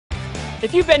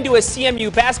If you've been to a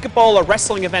CMU basketball or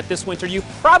wrestling event this winter, you've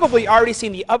probably already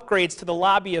seen the upgrades to the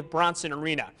lobby of Brownson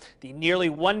Arena. The nearly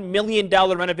 $1 million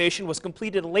renovation was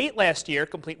completed late last year,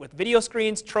 complete with video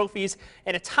screens, trophies,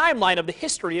 and a timeline of the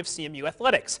history of CMU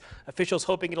athletics. Officials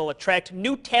hoping it'll attract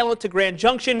new talent to Grand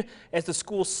Junction as the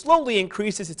school slowly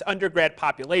increases its undergrad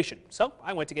population. So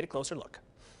I went to get a closer look.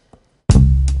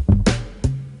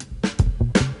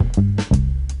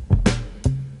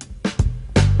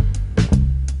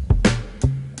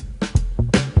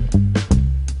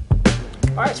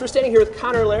 All right, so we're standing here with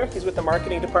Connor Lair. He's with the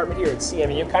marketing department here at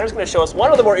CMU. Connor's going to show us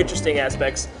one of the more interesting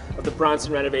aspects of the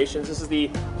Brownson renovations. This is the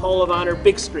Hall of Honor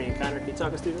big screen. Connor, can you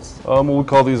talk us through this? We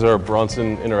call these our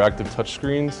Brownson interactive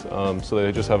touchscreens. So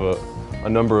they just have a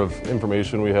number of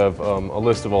information. We have a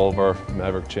list of all of our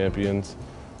Maverick champions.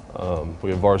 We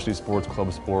have varsity sports,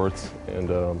 club sports, and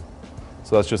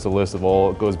so that's just a list of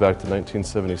all. It goes back to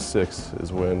 1976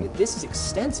 is when. This is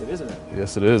extensive, isn't it?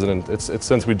 Yes, it is, and it's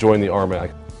since we joined the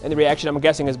RMAC. And the reaction, I'm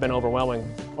guessing, has been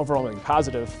overwhelmingly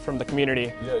positive from the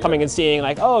community, coming and seeing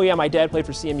like, oh yeah, my dad played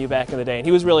for CMU back in the day, and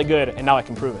he was really good, and now I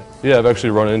can prove it. Yeah, I've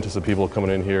actually run into some people coming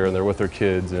in here, and they're with their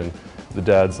kids, and the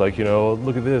dad's like, you know,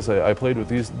 look at this, I played with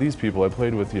these people, I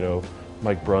played with, you know,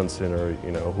 Mike Brownson or,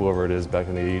 you know, whoever it is back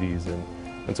in the 80s,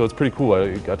 and so it's pretty cool.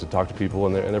 I got to talk to people,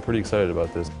 and they're pretty excited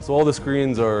about this. So all the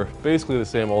screens are basically the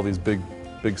same, all these big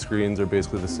screens are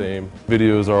basically the same.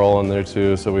 Videos are all on there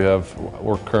too, so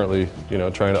we're currently, you know,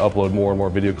 trying to upload more and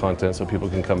more video content so people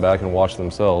can come back and watch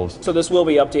themselves. So this will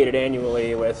be updated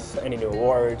annually with any new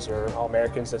awards or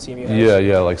All-Americans that CMU has?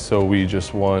 Yeah, like so we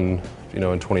just won, you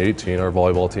know, in 2018 our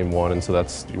volleyball team won, and so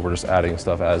we're just adding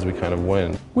stuff as we kind of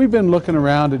win. We've been looking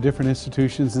around at different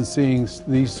institutions and seeing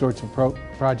these sorts of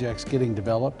projects getting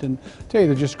developed, and I tell you,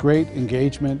 they're just great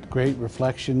engagement, great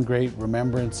reflection, great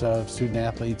remembrance of student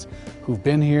athletes who've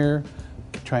been here,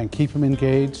 try and keep them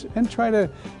engaged, and try to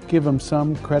give them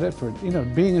some credit for, you know,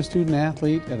 being a student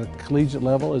athlete at a collegiate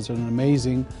level is an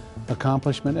amazing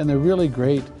accomplishment, and they're really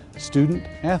great student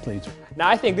athletes. Now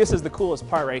I think this is the coolest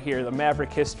part right here, the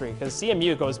Maverick history, because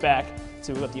CMU goes back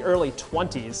to the early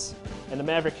 20s, and the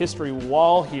Maverick history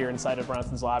wall here inside of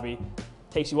Brownson's lobby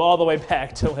takes you all the way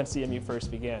back to when CMU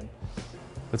first began.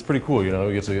 It's pretty cool, you know,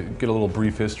 you get to get a little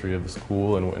brief history of the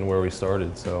school and where we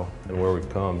started, so, and where we've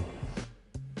come.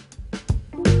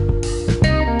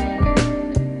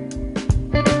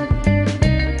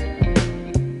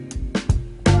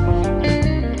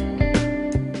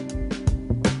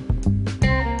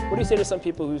 What do you say to some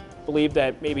people who believe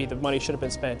that maybe the money should have been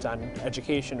spent on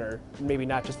education, or maybe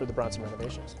not just for the Brownson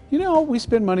renovations? You know, we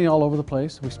spend money all over the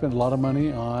place. We spend a lot of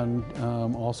money on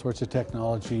all sorts of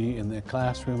technology in the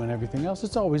classroom and everything else.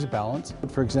 It's always a balance.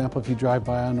 For example, if you drive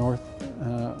by on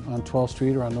 12th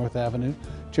Street or on North Avenue,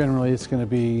 generally it's going to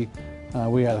be,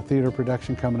 we got a theater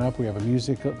production coming up, we have a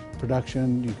music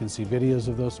production, you can see videos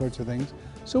of those sorts of things.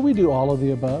 So we do all of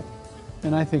the above,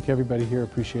 and I think everybody here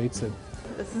appreciates it.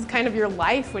 This is kind of your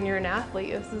life when you're an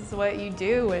athlete. This is what you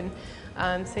do,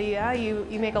 and so yeah,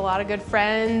 you make a lot of good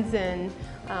friends and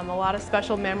a lot of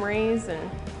special memories, and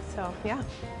so yeah.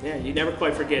 Yeah, you never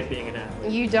quite forget being an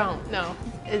athlete. You don't, no.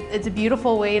 It's a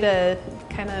beautiful way to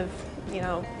kind of, you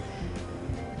know,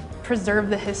 preserve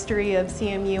the history of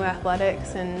CMU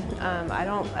athletics, and I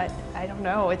don't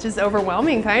know, it's just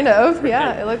overwhelming kind of.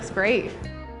 Yeah, it looks great.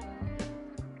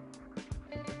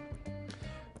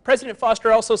 President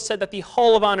Foster also said that the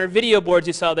Hall of Honor video boards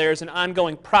you saw there is an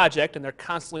ongoing project, and they're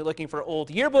constantly looking for old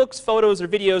yearbooks, photos, or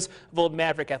videos of old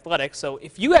Maverick athletics. So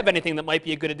if you have anything that might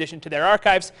be a good addition to their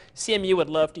archives, CMU would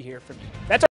love to hear from you. That's